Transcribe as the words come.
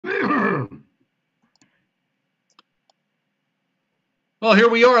Well, here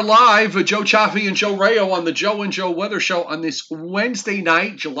we are live with Joe Chaffee and Joe Rayo on the Joe and Joe Weather Show on this Wednesday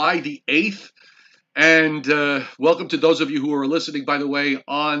night, July the 8th. And welcome to those of you who are listening, by the way,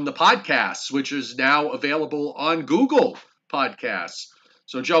 on the podcast, which is now available on Google Podcasts.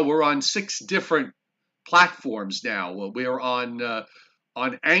 So, Joe, we're on 6 different platforms now. We're on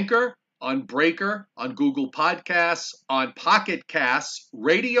Anchor, on Breaker, on Google Podcasts, on Pocket Casts,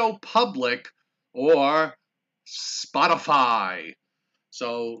 Radio Public, or Spotify.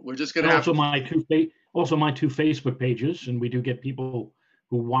 So we're just going And to have also my two Facebook pages, and we do get people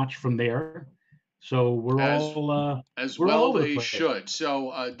who watch from there. So as we're all well over the they place. should. So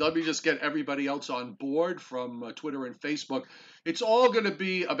let me just get everybody else on board from Twitter and Facebook. It's all going to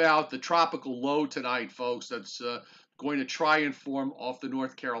be about the tropical low tonight, folks. That's going to try and form off the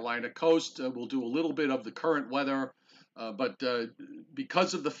North Carolina coast. We'll do a little bit of the current weather, but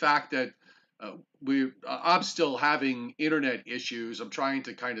because of the fact that I'm still having internet issues, I'm trying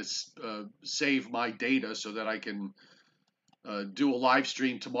to kind of save my data so that I can do a live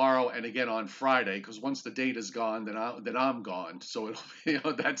stream tomorrow and again on Friday, because once the data's gone, then I'm gone. So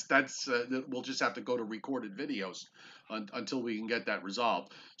it'll, that's we'll just have to go to recorded videos until we can get that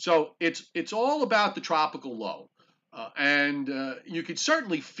resolved. So it's all about the tropical low, and you can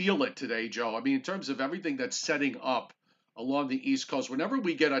certainly feel it today, Joe. I mean, in terms of everything that's setting up along the East Coast, whenever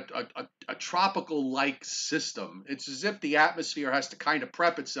we get a tropical-like system, it's as if the atmosphere has to kind of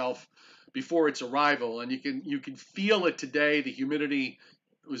prep itself before its arrival, and you can feel it today. The humidity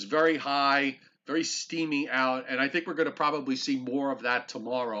was very high, very steamy out, and I think we're going to probably see more of that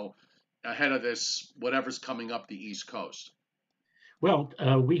tomorrow ahead of this whatever's coming up the East Coast. Well,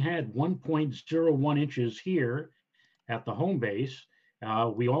 we had 1.01 inches here at the home base.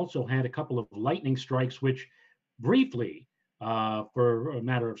 We also had a couple of lightning strikes, which briefly, for a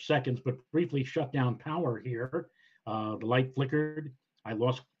matter of seconds, but briefly shut down power here. The light flickered. I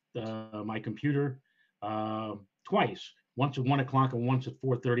lost my computer twice, once at 1 o'clock and once at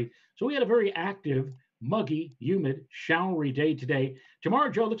 4:30. So we had a very active, muggy, humid, showery day today.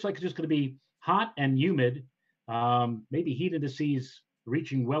 Tomorrow, Joe, looks like it's just going to be hot and humid. Maybe heat indices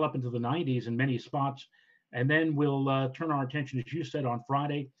reaching well up into the 90s in many spots. And then we'll turn our attention, as you said, on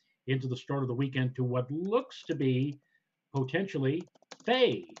Friday into the start of the weekend to what looks to be potentially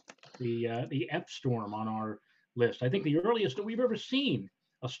Faye, the F storm on our list. I think the earliest that we've ever seen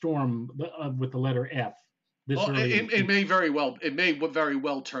a storm with the letter F this Well, early. it may very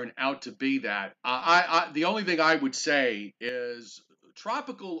well turn out to be that. The only thing I would say is,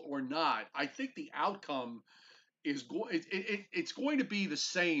 tropical or not, I think the outcome is it's going to be the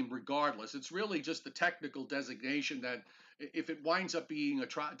same regardless. It's really just the technical designation that if it winds up being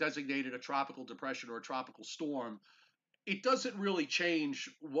designated a tropical depression or a tropical storm, it doesn't really change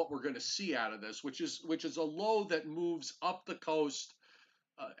what we're going to see out of this, which is a low that moves up the coast,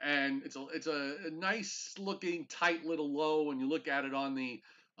 and it's a nice looking tight little low when you look at it on the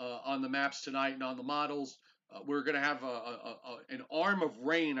maps tonight and on the models. We're going to have an arm of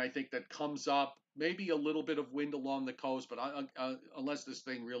rain, I think, that comes up. Maybe a little bit of wind along the coast, but unless this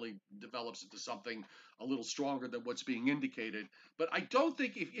thing really develops into something a little stronger than what's being indicated. But I don't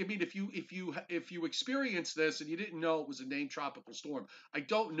think if you experience this and you didn't know it was a named tropical storm, I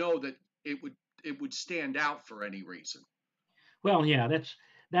don't know that it would stand out for any reason. Well, yeah,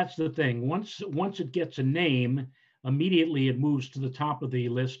 that's the thing. Once it gets a name, immediately it moves to the top of the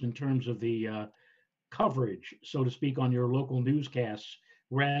list in terms of the coverage, so to speak, on your local newscasts.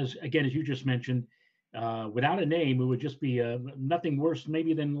 Whereas, again, as you just mentioned, without a name, it would just be nothing worse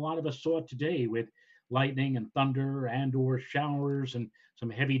maybe than a lot of us saw today with lightning and thunder and/or showers and some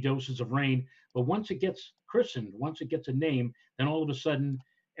heavy doses of rain. But once it gets christened, once it gets a name, then all of a sudden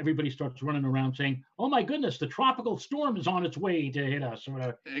everybody starts running around saying, "Oh my goodness, the tropical storm is on its way to hit us."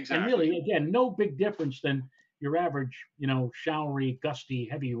 Exactly. And really, again, no big difference than your average, showery, gusty,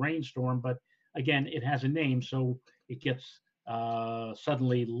 heavy rainstorm. But again, it has a name, so it gets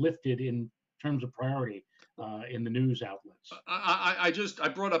suddenly lifted in terms of priority in the news outlets. I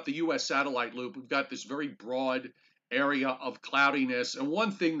brought up the U.S. satellite loop. We've got this very broad area of cloudiness, and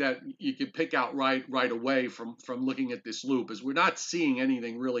one thing that you can pick out right away from looking at this loop is we're not seeing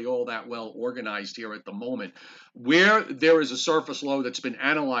anything really all that well organized here at the moment. Where there is a surface low that's been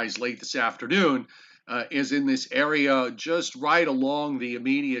analyzed late this afternoon is in this area just right along the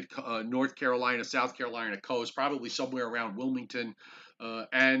immediate North Carolina, South Carolina coast, probably somewhere around Wilmington.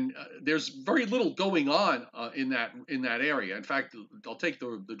 And there's very little going on in that area. In fact, I'll take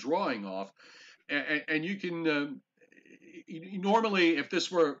the drawing off, and you can normally, if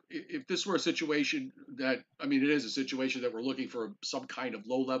this were a situation that, I mean, it is a situation that we're looking for some kind of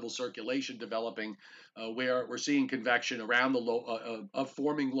low level circulation developing, where we're seeing convection around the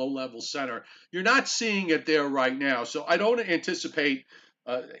forming low level center. You're not seeing it there right now, so I don't anticipate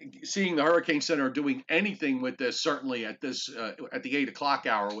seeing the Hurricane Center doing anything with this. Certainly at the 8 o'clock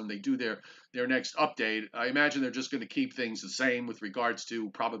hour when they do their next update, I imagine they're just going to keep things the same with regards to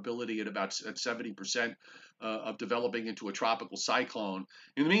probability at about at 70%. Of developing into a tropical cyclone.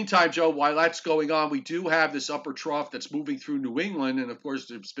 In the meantime, Joe, while that's going on, we do have this upper trough that's moving through New England. And of course,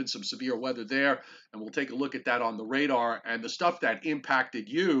 there's been some severe weather there. And we'll take a look at that on the radar. And the stuff that impacted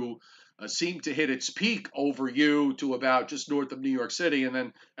you seemed to hit its peak over you to about just north of New York City. And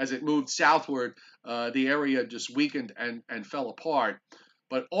then as it moved southward, the area just weakened and fell apart.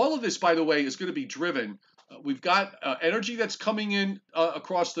 But all of this, by the way, is going to be driven. We've got energy that's coming in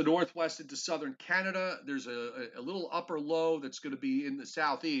across the northwest into southern Canada. There's a little upper low that's going to be in the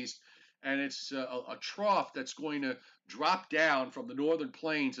southeast, and it's a trough that's going to drop down from the northern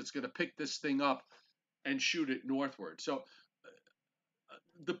plains. It's going to pick this thing up and shoot it northward. So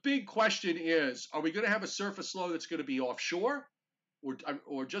the big question is, are we going to have a surface low that's going to be offshore,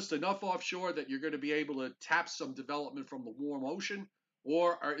 or just enough offshore that you're going to be able to tap some development from the warm ocean?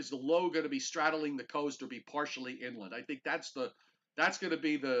 Or is the low going to be straddling the coast or be partially inland? I think that's going to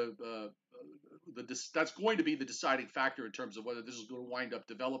be that's going to be the deciding factor in terms of whether this is going to wind up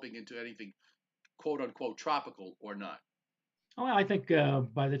developing into anything quote unquote tropical or not. Well, I think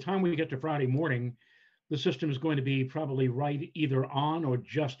by the time we get to Friday morning, the system is going to be probably right either on or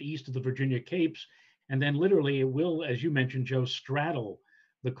just east of the Virginia Capes. And then literally it will, as you mentioned, Joe, straddle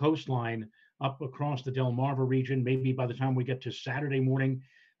the coastline up across the Delmarva region. Maybe by the time we get to Saturday morning,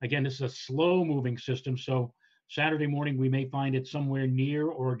 again, this is a slow moving system. So Saturday morning, we may find it somewhere near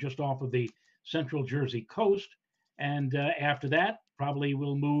or just off of the central Jersey coast. And after that, probably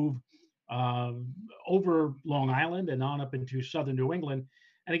will move over Long Island and on up into southern New England.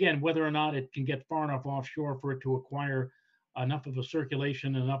 And again, whether or not it can get far enough offshore for it to acquire enough of a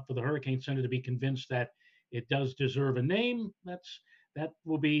circulation, enough for the Hurricane Center to be convinced that it does deserve a name, that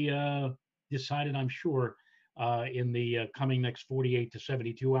will be decided, I'm sure, in the coming next 48 to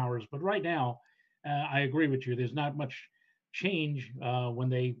 72 hours. But right now, I agree with you. There's not much change when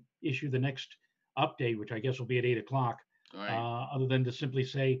they issue the next update, which I guess will be at 8 o'clock, Right. other than to simply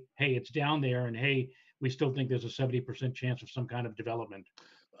say, hey, it's down there, and hey, we still think there's a 70% chance of some kind of development.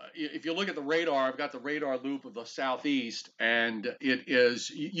 If you look at the radar, I've got the radar loop of the southeast, and it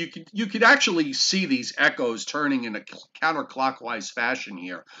is you could actually see these echoes turning in a counterclockwise fashion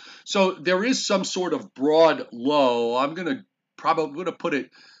here. So there is some sort of broad low. I'm going to put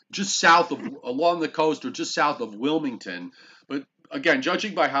it just south of along the coast or just south of Wilmington. But again,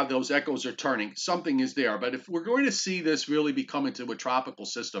 judging by how those echoes are turning, something is there. But if we're going to see this really become into a tropical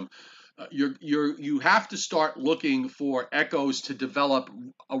system, you have to start looking for echoes to develop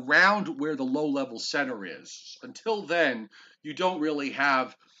around where the low level center is. Until then, you don't really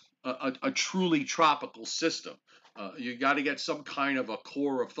have a truly tropical system. You got to get some kind of a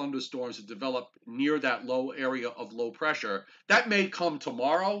core of thunderstorms to develop near that low area of low pressure. That may come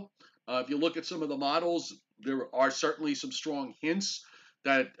tomorrow. If you look at some of the models, there are certainly some strong hints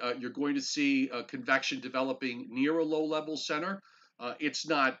that you're going to see convection developing near a low level center. It's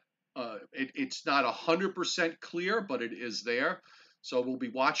not 100% clear, but it is there. So we'll be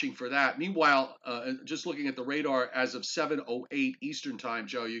watching for that. Meanwhile, just looking at the radar as of 7:08 Eastern Time,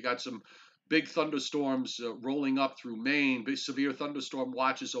 Joe, you got some big thunderstorms rolling up through Maine. Big severe thunderstorm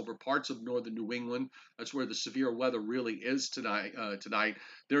watches over parts of northern New England. That's where the severe weather really is tonight.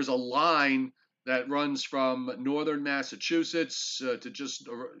 There's a line that runs from northern Massachusetts to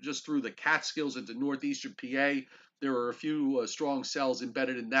just through the Catskills into northeastern PA. There are a few strong cells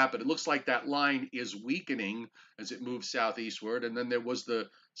embedded in that, but it looks like that line is weakening as it moves southeastward. And then there was the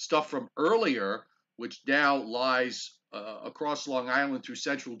stuff from earlier, which now lies across Long Island through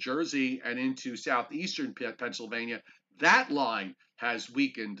central Jersey and into southeastern Pennsylvania. That line has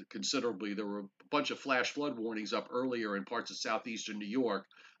weakened considerably. There were a bunch of flash flood warnings up earlier in parts of southeastern New York.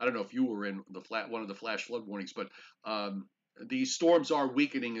 I don't know if you were in one of the flash flood warnings, but these storms are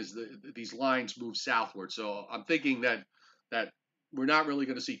weakening as these lines move southward. So I'm thinking that we're not really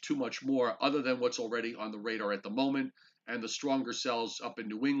going to see too much more other than what's already on the radar at the moment. And the stronger cells up in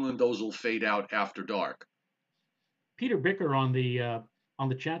New England, those will fade out after dark. Peter Bicker on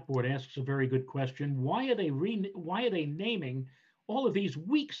the chat board asks a very good question. Why are they naming all of these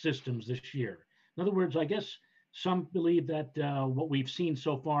weak systems this year? In other words, I guess some believe that what we've seen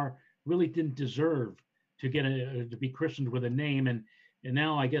so far really didn't deserve to to be christened with a name, and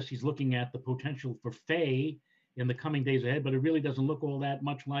now I guess he's looking at the potential for Faye in the coming days ahead, but it really doesn't look all that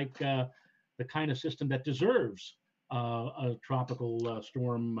much like the kind of system that deserves a tropical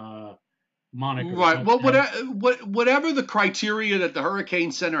storm moniker. Right. But Well, whatever the criteria that the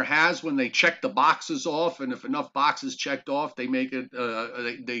Hurricane Center has when they check the boxes off, and if enough boxes checked off, they make it.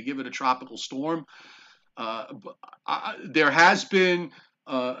 They give it a tropical storm. There has been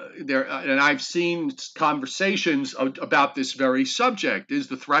and I've seen conversations about this very subject. Is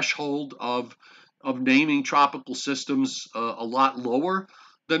the threshold of naming tropical systems a lot lower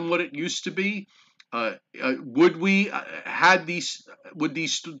than what it used to be? Would we had these would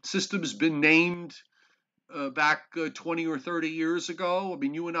these systems been named back 20 or 30 years ago? I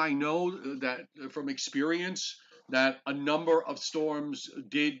mean, you and I know that from experience that a number of storms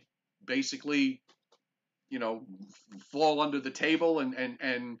did basically, you know, fall under the table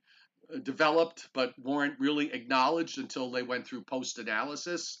and developed, but weren't really acknowledged until they went through post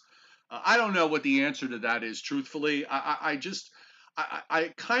analysis. I don't know what the answer to that is, truthfully.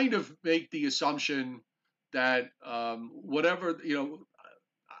 I kind of make the assumption that whatever,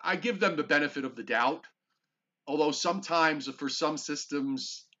 I give them the benefit of the doubt. Although sometimes for some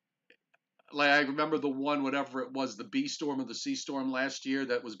systems, like I remember the one, whatever it was, the B storm or the C storm last year,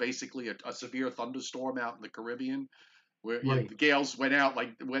 that was basically a severe thunderstorm out in the Caribbean, where right, the gales went out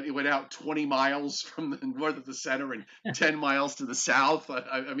it went out 20 miles from the north of the center and 10 miles to the south.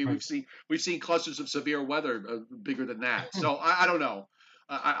 I mean, right. we've seen clusters of severe weather bigger than that. So I don't know.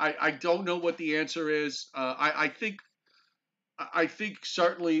 I don't know what the answer is. I think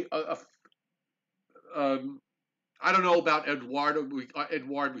certainly um, I don't know about Edward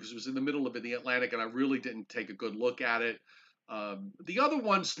because it was in the middle of the Atlantic, and I really didn't take a good look at it. The other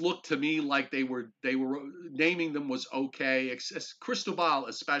ones looked to me like they were naming them was okay. Cristobal,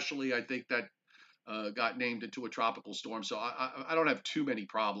 especially, I think that got named into a tropical storm, so I don't have too many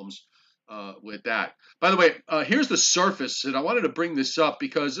problems with that. By the way, here's the surface, and I wanted to bring this up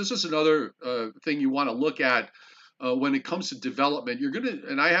because this is another thing you want to look at when it comes to development.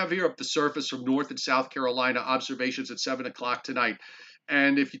 And I have here up the surface from North and South Carolina observations at 7 o'clock tonight.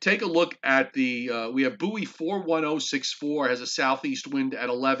 And if you take a look at we have buoy 41064 has a southeast wind at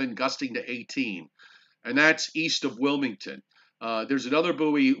 11, gusting to 18, and that's east of Wilmington. There's another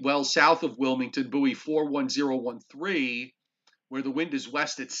buoy well south of Wilmington, buoy 41013, where the wind is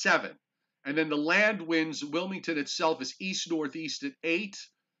west at 7. And then the land winds, Wilmington itself is east northeast at 8,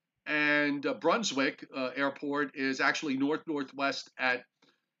 and Brunswick Airport is actually north northwest at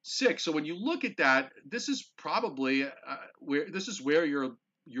 6. So when you look at that, this is probably where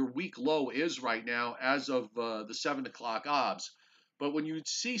your weak low is right now as of the 7 o'clock obs. But when you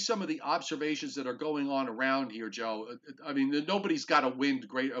see some of the observations that are going on around here, Joe, I mean, nobody's got a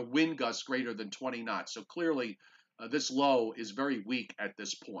wind gust greater than 20 knots. So clearly, this low is very weak at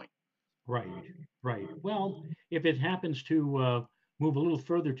this point. Right, right. Well, if it happens to move a little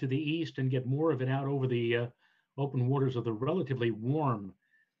further to the east and get more of it out over the open waters of the relatively warm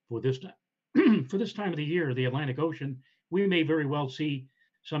for this for this time of the year, the Atlantic Ocean, we may very well see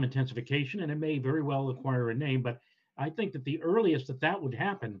some intensification, and it may very well acquire a name. But I think that the earliest that that would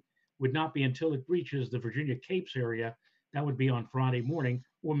happen would not be until it reaches the Virginia Capes area. That would be on Friday morning,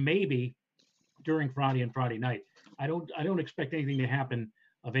 or maybe during Friday and Friday night. I don't expect anything to happen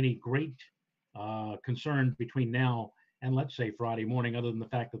of any great concern between now and, let's say, Friday morning, other than the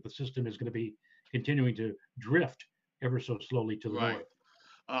fact that the system is going to be continuing to drift ever so slowly to the Right. north.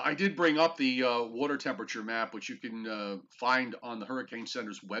 I did bring up the water temperature map, which you can find on the Hurricane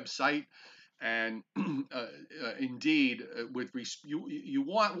Center's website. And indeed, you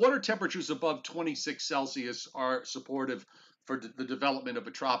want water temperatures above 26 Celsius are supportive for the development of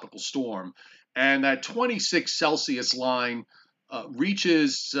a tropical storm, and that 26 Celsius line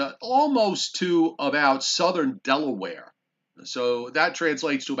reaches almost to about southern Delaware. So that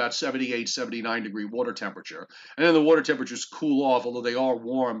translates to about 78, 79-degree water temperature. And then the water temperatures cool off, although they are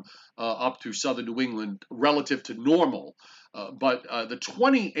warm up to southern New England relative to normal. But the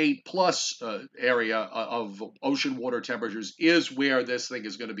 28 plus area of ocean water temperatures is where this thing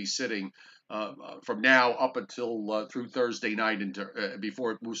is going to be sitting from now up until through Thursday night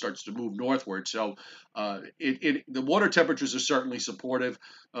before it starts to move northward. So the water temperatures are certainly supportive.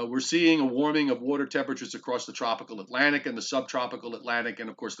 We're seeing a warming of water temperatures across the tropical Atlantic and the subtropical Atlantic, and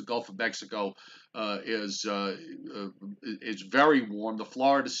of course the Gulf of Mexico is very warm. The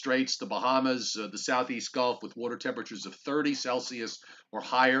Florida Straits, the Bahamas, the Southeast Gulf with water temperatures of 30 Celsius or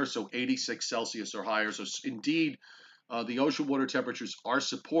higher, so 86 Celsius or higher. So indeed, the ocean water temperatures are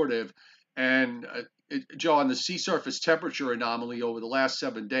supportive. And Joe, on the sea surface temperature anomaly over the last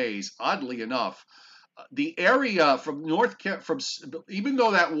 7 days, oddly enough, the area from even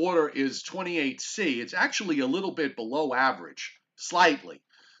though that water is 28C, it's actually a little bit below average, slightly.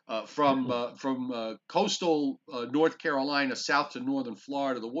 From coastal North Carolina south to northern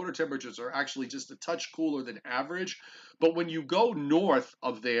Florida, the water temperatures are actually just a touch cooler than average. But when you go north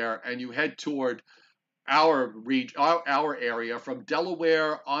of there and you head toward our area from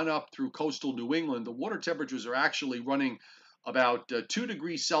Delaware on up through coastal New England, the water temperatures are actually running about 2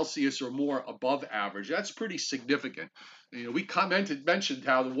 degrees Celsius or more above average. That's pretty significant. We mentioned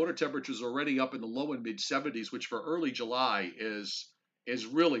how the water temperatures are already up in the low and mid 70s, which for early July is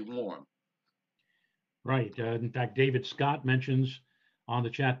really warm. Right. In fact, David Scott mentions on the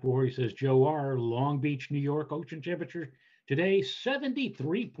chat board, he says, Joe R., Long Beach, New York, ocean temperature today,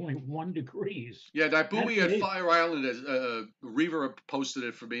 73.1 degrees. Yeah, that buoy at Fire Island, Reaver posted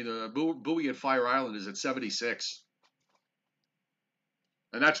it for me. The buoy at Fire Island is at 76.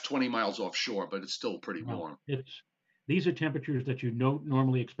 And that's 20 miles offshore, but it's still pretty warm. These are temperatures that you don't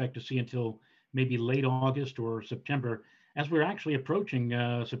normally expect to see until maybe late August or September, as we're actually approaching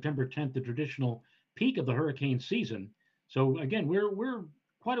September 10th, the traditional peak of the hurricane season. So again, we're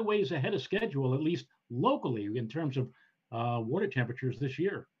quite a ways ahead of schedule, at least locally, in terms of water temperatures this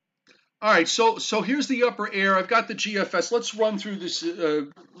year. All right, so here's the upper air. I've got the GFS. Let's run through this.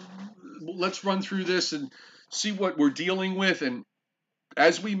 Let's run through this and see what we're dealing with. And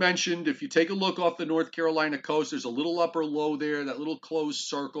as we mentioned, if you take a look off the North Carolina coast, there's a little upper low there, that little closed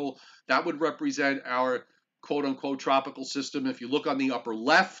circle. That would represent our quote-unquote tropical system. If you look on the upper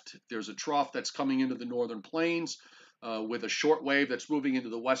left, there's a trough that's coming into the northern plains with a short wave that's moving into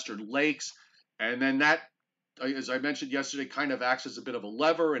the western lakes. And then that, as I mentioned yesterday, kind of acts as a bit of a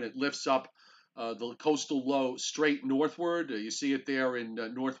lever, and it lifts up the coastal low straight northward. You see it there in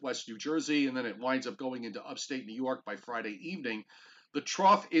northwest New Jersey, and then it winds up going into upstate New York by Friday evening. The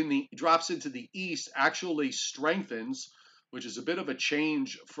trough drops into the east, actually strengthens, which is a bit of a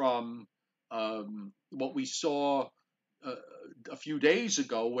change from what we saw a few days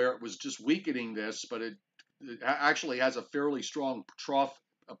ago, where it was just weakening this, but it actually has a fairly strong trough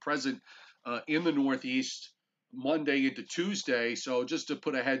present in the northeast Monday into Tuesday. So just to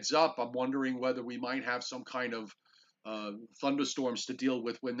put a heads up, I'm wondering whether we might have some kind of thunderstorms to deal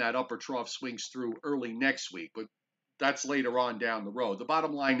with when that upper trough swings through early next week. But that's later on down the road. The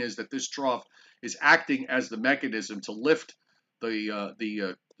bottom line is that this trough is acting as the mechanism to lift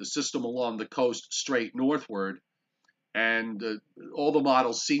the system along the coast straight northward. And all the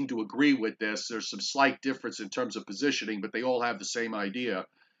models seem to agree with this. There's some slight difference in terms of positioning, but they all have the same idea.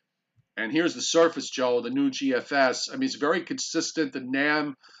 And here's the surface, Joe, the new GFS. I mean, it's very consistent. The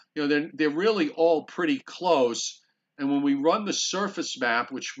NAM, they're really all pretty close. And when we run the surface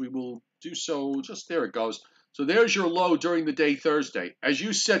map, which we will do so, just there it goes. So there's your low during the day Thursday. As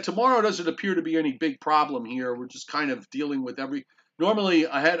you said, tomorrow doesn't appear to be any big problem here. We're just kind of dealing with normally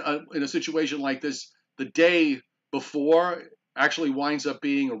in a situation like this, the day before actually winds up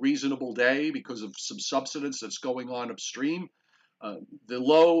being a reasonable day because of some subsidence that's going on upstream. The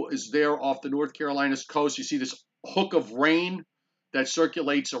low is there off the North Carolina's coast. You see this hook of rain that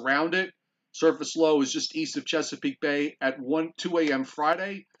circulates around it. Surface low is just east of Chesapeake Bay at 2 a.m.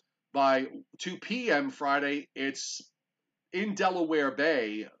 Friday. By 2 p.m. Friday, it's in Delaware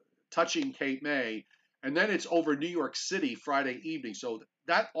Bay, touching Cape May, and then it's over New York City Friday evening. So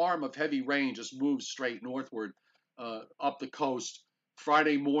that arm of heavy rain just moves straight northward up the coast.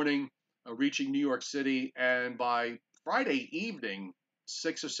 Friday morning, reaching New York City, and by Friday evening,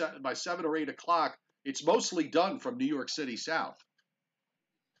 by 7 or 8 o'clock, it's mostly done from New York City south.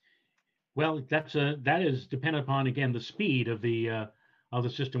 Well, that is dependent upon, again, the speed of the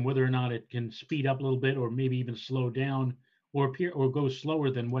system, whether or not it can speed up a little bit, or maybe even slow down, or go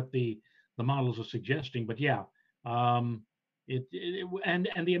slower than what the models are suggesting. But yeah, and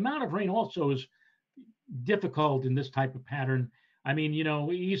the amount of rain also is difficult in this type of pattern. I mean,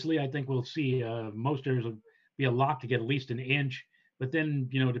 easily I think we'll see most areas will be a lot to get at least an inch, but then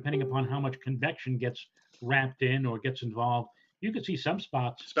depending upon how much convection gets wrapped in or gets involved, you could see some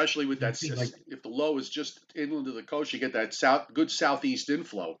spots, especially with that. If the low is just inland of the coast, you get that good southeast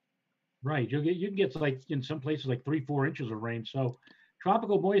inflow. Right, you can get like in some places like 3-4 inches of rain. So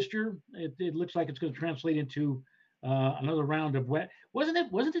tropical moisture, it looks like it's going to translate into another round of wet. Wasn't it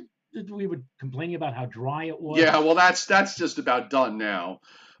that we were complaining about how dry it was? Yeah, well, that's just about done now.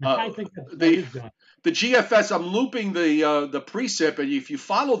 I think that is done. The GFS, I'm looping the precip, and if you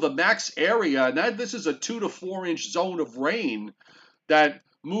follow the max area, and this is a 2 to 4 inch zone of rain that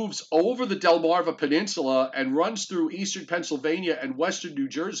moves over the Delmarva Peninsula and runs through eastern Pennsylvania and western New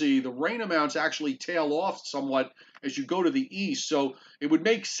Jersey, the rain amounts actually tail off somewhat as you go to the east. So it would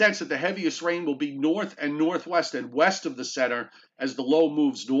make sense that the heaviest rain will be north and northwest and west of the center as the low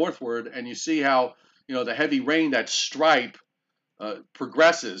moves northward. And you see how, the heavy rain, that stripe,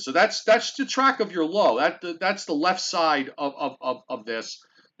 progresses. So that's the track of your low. That's the left side of this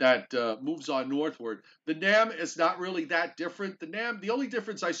that moves on northward. The NAM is not really that different. The only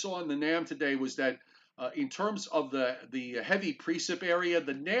difference I saw in the NAM today was that in terms of the heavy precip area,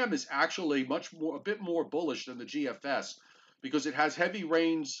 the NAM is actually a bit more bullish than the GFS because it has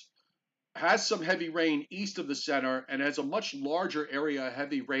some heavy rain east of the center and has a much larger area of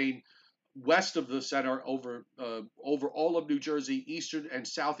heavy rain west of the center over all of New Jersey, eastern and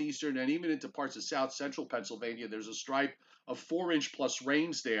southeastern, and even into parts of south central Pennsylvania. There's a stripe of 4-inch plus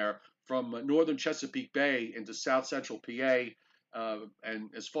rains there from northern Chesapeake Bay into south central PA and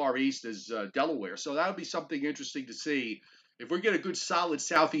as far east as Delaware. So that'll be something interesting to see. If we get a good solid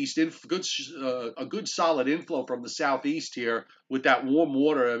southeast, a good solid inflow from the southeast here with that warm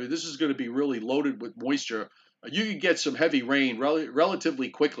water, I mean, this is going to be really loaded with moisture. You can get some heavy rain relatively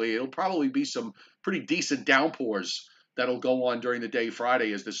quickly. It'll probably be some pretty decent downpours that'll go on during the day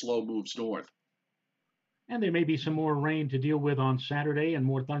Friday as this low moves north. And there may be some more rain to deal with on Saturday and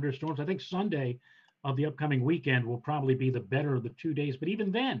more thunderstorms. I think Sunday of the upcoming weekend will probably be the better of the 2 days. But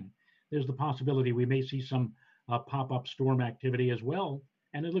even then, there's the possibility we may see some pop-up storm activity as well.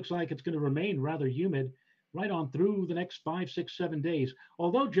 And it looks like it's going to remain rather humid right on through the next 5, 6, 7 days.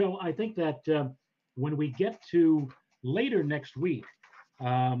 Although, Joe, I think that when we get to later next week,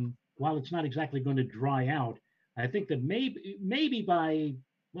 while it's not exactly going to dry out, I think that maybe by,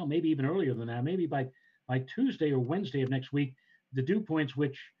 well, maybe even earlier than that, maybe by Tuesday or Wednesday of next week, the dew points,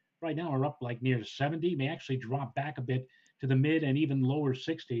 which right now are up like near 70, may actually drop back a bit to the mid and even lower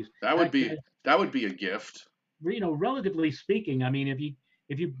 60s. That would be a gift. Relatively speaking, I mean,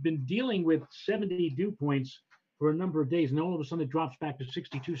 if you've been dealing with 70 dew points for a number of days, and all of a sudden it drops back to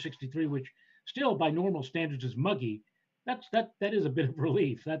 62, 63, which still by normal standards is muggy, that is a bit of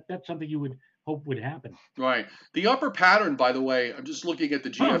relief. That's something you would hope would happen. Right. The upper pattern, by the way, I'm just looking at the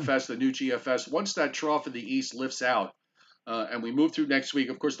GFS, the new GFS. Once that trough in the east lifts out and we move through next week,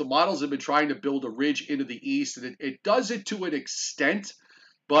 of course, the models have been trying to build a ridge into the east, and it does it to an extent.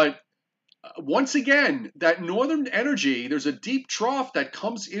 But once again, that northern energy, there's a deep trough that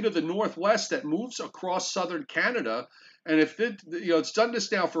comes into the northwest that moves across southern Canada. And if it's done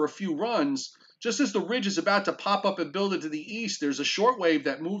this now for a few runs, just as the ridge is about to pop up and build into the east, there's a shortwave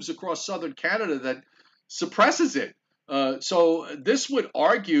that moves across southern Canada that suppresses it. So this would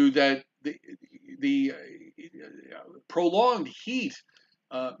argue that the prolonged heat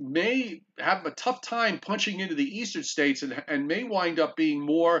may have a tough time punching into the eastern states and may wind up being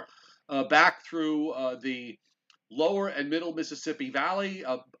more back through the lower and middle Mississippi Valley,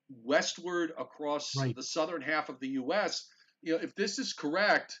 westward across the southern half of the U.S. If this is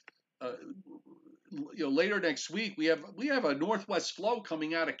correct, later next week we have a northwest flow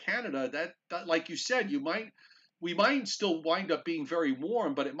coming out of Canada that like you said, we might still wind up being very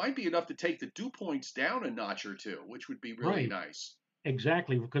warm, but it might be enough to take the dew points down a notch or two, which would be really nice.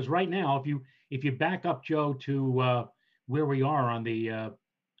 Exactly, because right now, if you back up, Joe, to where we are on the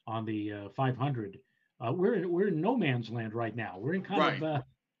 500, we're in no man's land right now. We're in kind of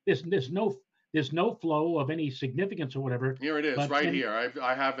there's no flow of any significance or whatever. Here it is, here.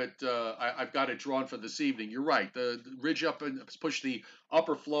 I have it. I've got it drawn for this evening. You're right. The ridge up and push the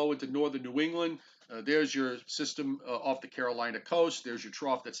upper flow into northern New England. There's your system off the Carolina coast. There's your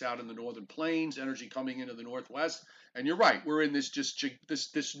trough that's out in the northern plains. Energy coming into the northwest. And you're right. We're in this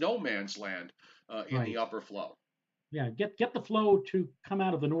no man's land in the upper flow. Yeah, get the flow to come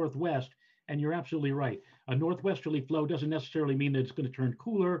out of the northwest, and you're absolutely right. A northwesterly flow doesn't necessarily mean that it's going to turn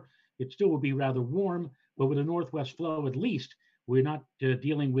cooler. It still will be rather warm, but with a northwest flow, at least we're not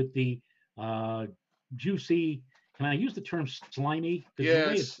dealing with the juicy. Can I use the term slimy?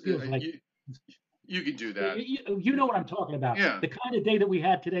 Yes, the way it feels you can do that. You know what I'm talking about. Yeah. The kind of day that we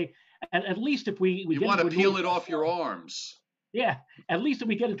had today. At least if we you want to peel it off your arms. Yeah, at least if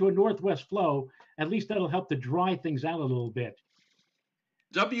we get into a northwest flow, at least that'll help to dry things out a little bit.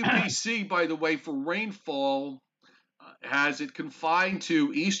 WPC, by the way, for rainfall, has it confined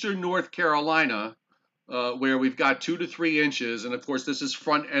to eastern North Carolina, where we've got 2 to 3 inches, and of course this is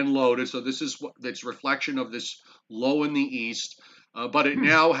front end loaded, so this is that's reflection of this low in the east. But it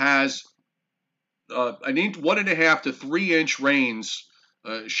now has 1.5 to 3 inch rains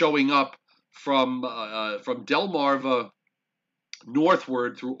showing up from Delmarva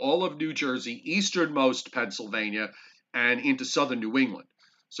northward through all of New Jersey, easternmost Pennsylvania, and into southern New England.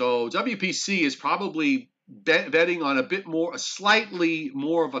 So WPC is probably betting on a slightly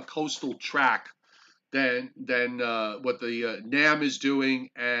more of a coastal track than what the NAM is doing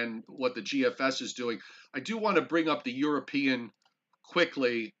and what the GFS is doing. I do want to bring up the European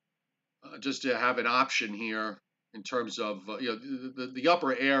quickly, just to have an option here in terms of the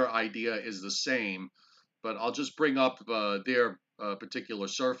upper air idea is the same, but I'll just bring up their particular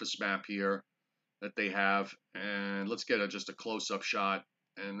surface map here that they have, and let's get just a close-up shot,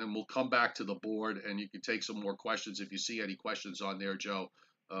 and then we'll come back to the board, and you can take some more questions if you see any questions on there, Joe.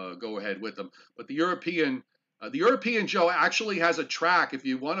 Go ahead with them. But the European Joe actually has a track. If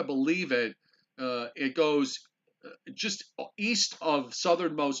you want to believe it, it goes just east of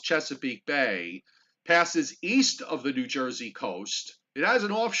southernmost Chesapeake Bay, passes east of the New Jersey coast. It has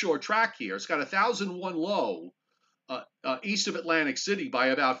an offshore track here. It's got 1,001 low east of Atlantic City by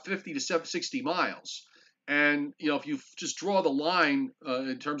about 50 to 60 miles. And, if you just draw the line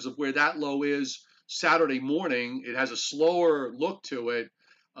in terms of where that low is Saturday morning, it has a slower look to it.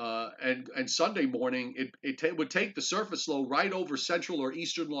 And Sunday morning, it would take the surface low right over central or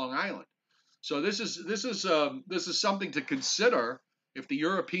eastern Long Island. So this is something to consider if the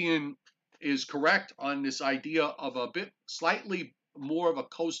European is correct on this idea of a bit slightly more of a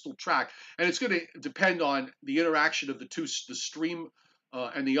coastal track, and it's going to depend on the interaction of the stream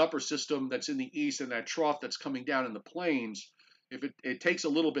and the upper system that's in the east and that trough that's coming down in the plains. If it takes a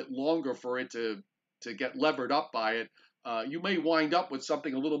little bit longer for it to get levered up by it, you may wind up with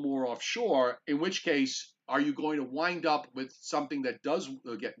something a little more offshore, in which case are you going to wind up with something that does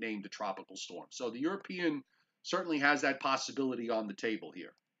get named a tropical storm? So the European certainly has that possibility on the table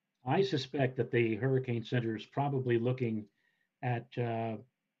here. I suspect that the Hurricane Center is probably looking at a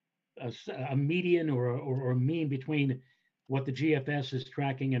median or a mean between what the GFS is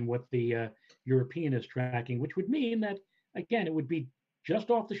tracking and what the European is tracking, which would mean that, again, it would be just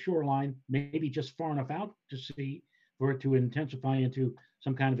off the shoreline, maybe just far enough out to sea for it to intensify into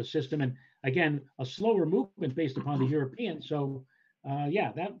some kind of a system. And again, a slower movement based upon the European. So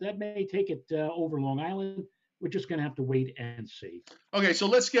that may take it over Long Island. We're just going to have to wait and see. Okay, so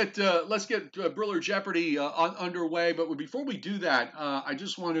let's get Briller Jeopardy underway. But before we do that, I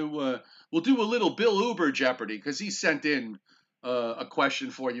just want to we'll do a little Bill Uber Jeopardy because he sent in a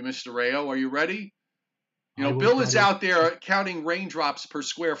question for you, Mr. Rayo. Are you ready? Bill is out there counting raindrops per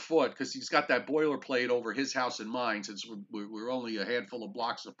square foot because he's got that boilerplate over his house and mine since we're only a handful of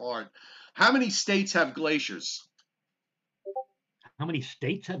blocks apart. How many states have glaciers? How many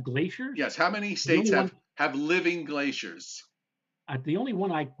states have glaciers? Yes, how many states have living glaciers? The only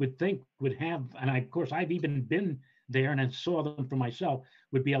one I would think would have, and of course I've even been there and I saw them for myself,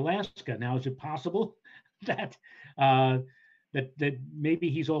 would be Alaska. Now, is it possible that that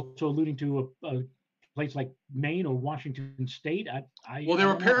maybe he's also alluding to a place like Maine or Washington State? Well, there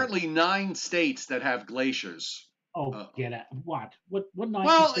are apparently 9 states that have glaciers. Oh, get out! What 9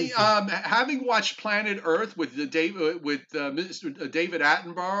 well, states? Having watched Planet Earth with Mr. David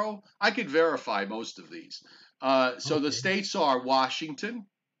Attenborough, I could verify most of these. So the states are Washington,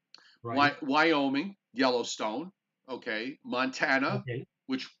 right. Wyoming, Yellowstone, okay, Montana,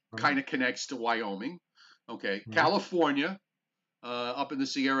 which kind of connects to Wyoming, okay, right. California, up in the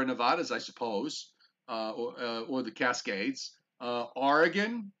Sierra Nevadas, I suppose, or the Cascades,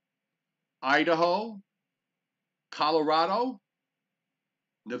 Oregon, Idaho, Colorado,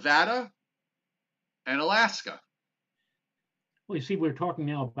 Nevada, and Alaska. Well, you see, we're talking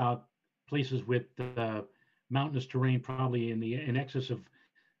now about places with mountainous terrain, probably in excess of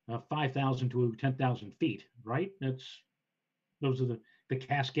 5,000 to 10,000 feet, right? Those are the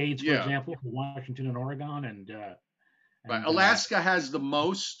Cascades, for example, for Washington and Oregon, and right. Alaska has the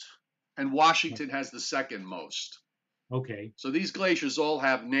most, and Washington has the second most. Okay. So these glaciers all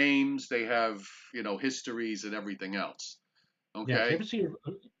have names. They have, histories and everything else. Okay. Yeah.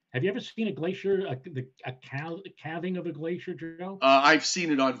 Have you ever seen a glacier, a calving of a glacier, Joe? I've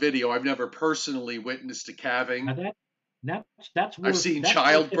seen it on video. I've never personally witnessed a calving. Now that's worth, I've seen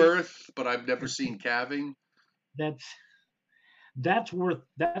childbirth, but I've never seen calving. That's worth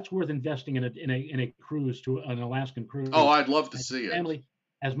investing in a cruise, to an Alaskan cruise. Oh, I'd love to see it.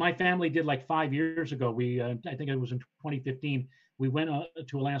 As my family did like 5 years ago, I think it was in 2015, we went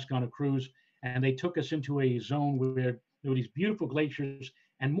to Alaska on a cruise, and they took us into a zone where there were these beautiful glaciers,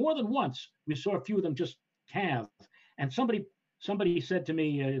 and more than once we saw a few of them just calve. And somebody said to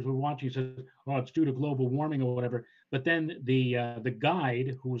me as we were watching, he said, "Oh, it's due to global warming or whatever." But then the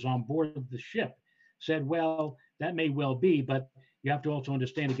guide who was on board the ship said, "Well, that may well be, but you have to also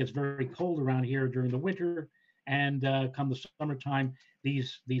understand it gets very cold around here during the winter, and come the summertime,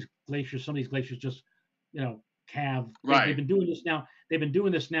 these glaciers, some of these glaciers just, calve. They've Right. been doing this now. They've been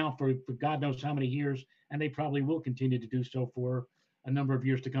doing this now for God knows how many years, and they probably will continue to do so for a number of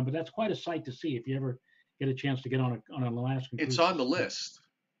years to come. But that's quite a sight to see if you ever get a chance to get on an Alaskan It's cruise on the ship. list.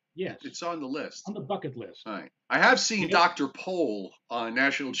 Yes, It's on the list. on the bucket list. All right. I have You seen know, Dr. Pole on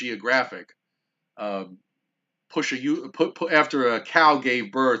National Geographic um, put after a cow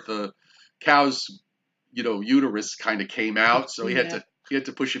gave birth. The cow's uterus kind of came I've out, so seen that. he had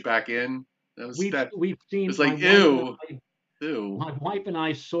to push it back in. That was that. We've seen It's like ew, ew, my wife and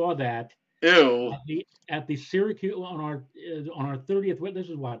I saw that ew. at the Syracuse on our 30th. This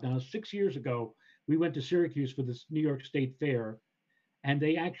is what now 6 years ago. We went to Syracuse for this New York State Fair, and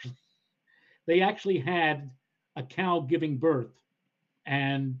they actually had a cow giving birth,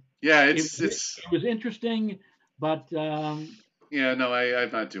 and Yeah, it was interesting, but yeah. No,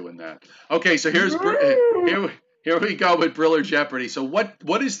 I'm not doing that. Okay, so here we go with Briller Jeopardy. So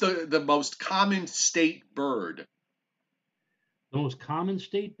what is the most common state bird? the most common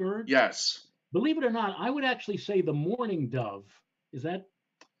state bird. Yes. Believe it or not, I would actually say the mourning dove. Is that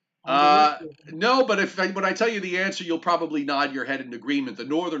on the list? Uh, no, but when I tell you the answer, you'll probably nod your head in agreement. The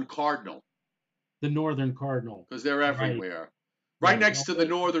northern cardinal, The northern cardinal. because they're Right, everywhere, right right. next to the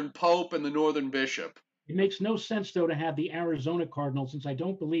northern pope and the northern bishop. It makes no sense though to have the Arizona Cardinals, since I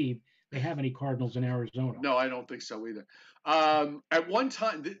don't believe they have any Cardinals in Arizona. No, I don't think so either. At one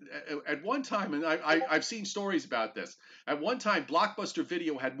time, and I've seen stories about this. At one time, Blockbuster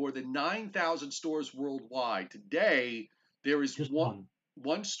Video had more than 9,000 stores worldwide. Today, there is Just one.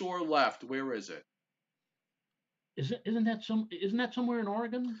 one store left. Where is it? Isn't that somewhere in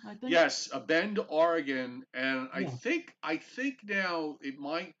Oregon? I think. Yes, a Bend, Oregon, and Yeah. I think now it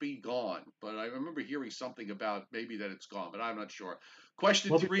might be gone, but I remember hearing something about maybe that it's gone, but I'm not sure.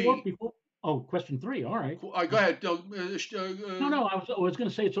 Question Well, three. before. Oh, question three. All right. Go ahead. No, No. I was going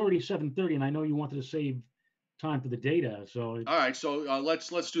to say it's already 7:30, and I know you wanted to save time for the data. So, all right, so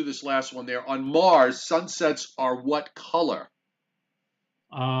let's do this last one there. On Mars, sunsets are what color?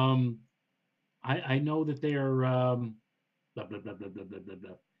 um, I know that they are blah blah blah blah blah blah blah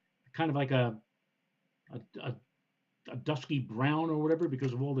blah. Kind of like a, a a dusky brown or whatever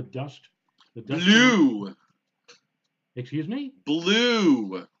because of all the dust. The dust. Blue. Excuse me.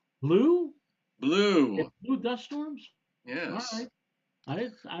 Blue. Blue. Blue. It's blue dust storms. All Yes. right.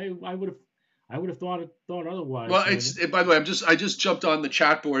 I would have thought otherwise. Well, by the way, I just jumped on the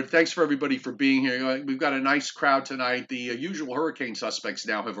chat board. Thanks for everybody for being here. We've got a nice crowd tonight. The usual hurricane suspects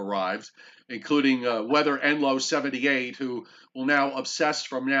now have arrived, including Weather Enlow 78, who will now obsess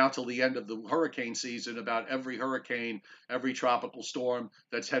from now till the end of the hurricane season about every hurricane, every tropical storm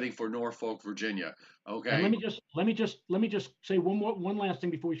that's heading for Norfolk, Virginia. Okay. And let me just say one last thing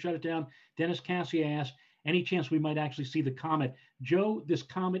before we shut it down. Dennis Cassia asked, any chance we might actually see the comet? Joe, this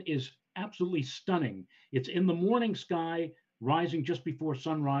comet is absolutely stunning. It's in the morning sky, rising just before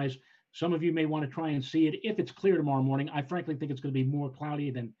sunrise. Some of you may want to try and see it if it's clear tomorrow morning. I frankly think it's going to be more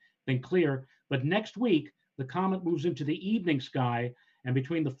cloudy than clear. But next week, the comet moves into the evening sky, and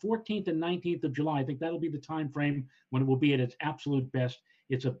between the 14th and 19th of July, I think that'll be the time frame when it will be at its absolute best.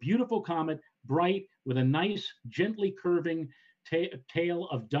 It's a beautiful comet, bright, with a nice, gently curving tail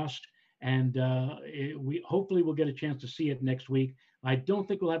of dust. And we hopefully will get a chance to see it next week. I don't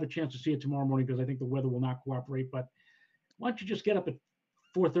think we'll have a chance to see it tomorrow morning because I think the weather will not cooperate. But why don't you just get up at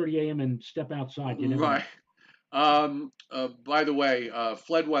 4:30 a.m. and step outside? You never know. Right. By the way,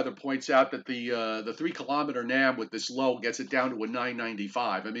 Fledweather points out that the 3 kilometer NAM with this low gets it down to a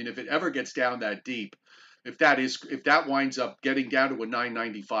 995. I mean, if it ever gets down that deep, if that winds up getting down to a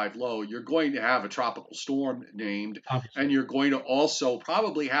 995 low, you're going to have a tropical storm named, Obviously. and you're going to also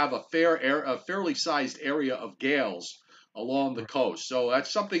probably have a fairly sized area of gales along the Right. coast. So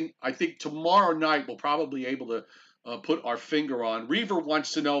that's something I think tomorrow night we'll probably be able to put our finger on. Reaver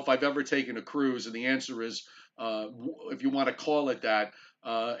wants to know if I've ever taken a cruise, and the answer is, if you want to call it that.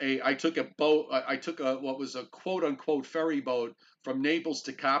 I took a boat. I took what was a quote unquote ferry boat from Naples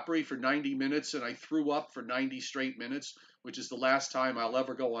to Capri for 90 minutes, and I threw up for 90 straight minutes, which is the last time I'll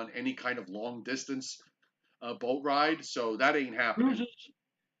ever go on any kind of long distance boat ride. So that ain't happening. Cruises,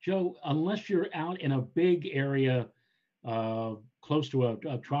 Joe, unless you're out in a big area close to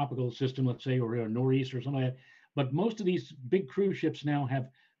a tropical system, let's say, or a nor'easter or something like that. But most of these big cruise ships now have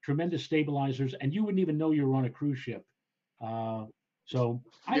tremendous stabilizers, and you wouldn't even know you were on a cruise ship. So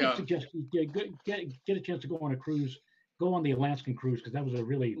I would suggest you get a chance to go on a cruise. go on the Alaskan cruise because that was a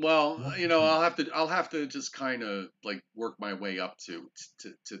really Well, wonderful time. I'll have to just kind of like work my way up to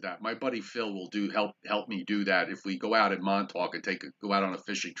that. My buddy Phil will help me do that if we go out at Montauk and go out on a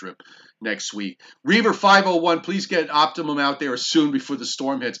fishing trip next week. Reaver 501, please get Optimum out there soon before the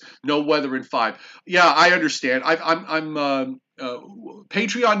storm hits. No weather in 5. Yeah, I understand. I'm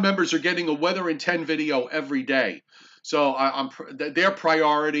Patreon members are getting a weather in 10 video every day. So their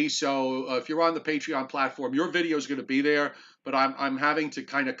priority. So if you're on the Patreon platform, your video is going to be there, but I'm having to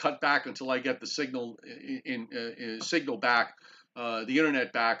kind of cut back until I get the signal back, the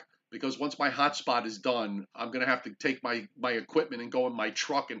internet back, because once my hotspot is done, I'm gonna have to take my equipment and go in my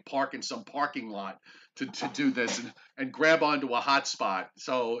truck and park in some parking lot to do this and grab onto a hotspot.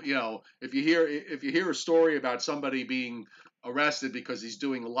 So if you hear a story about somebody being arrested because he's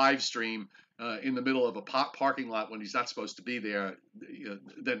doing a live stream in the middle of a parking lot when he's not supposed to be there,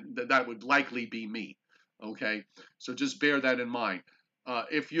 then that would likely be me. Okay, so just bear that in mind.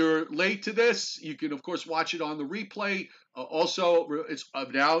 If you're late to this, you can of course watch it on the replay. Also, it's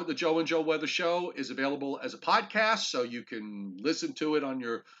now the Joe and Joe Weather Show is available as a podcast, so you can listen to it on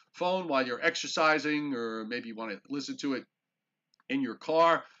your phone while you're exercising, or maybe you want to listen to it in your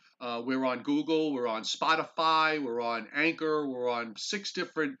car. We're on Google, we're on Spotify, we're on Anchor, we're on 6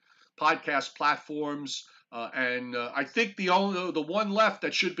 different podcast platforms. And I think the one left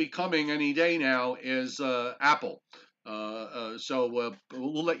that should be coming any day now is Apple. So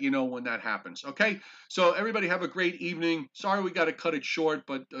we'll let you know when that happens. Okay. So everybody have a great evening. Sorry we got to cut it short,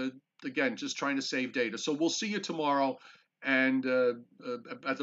 but again, just trying to save data. So we'll see you tomorrow, and at the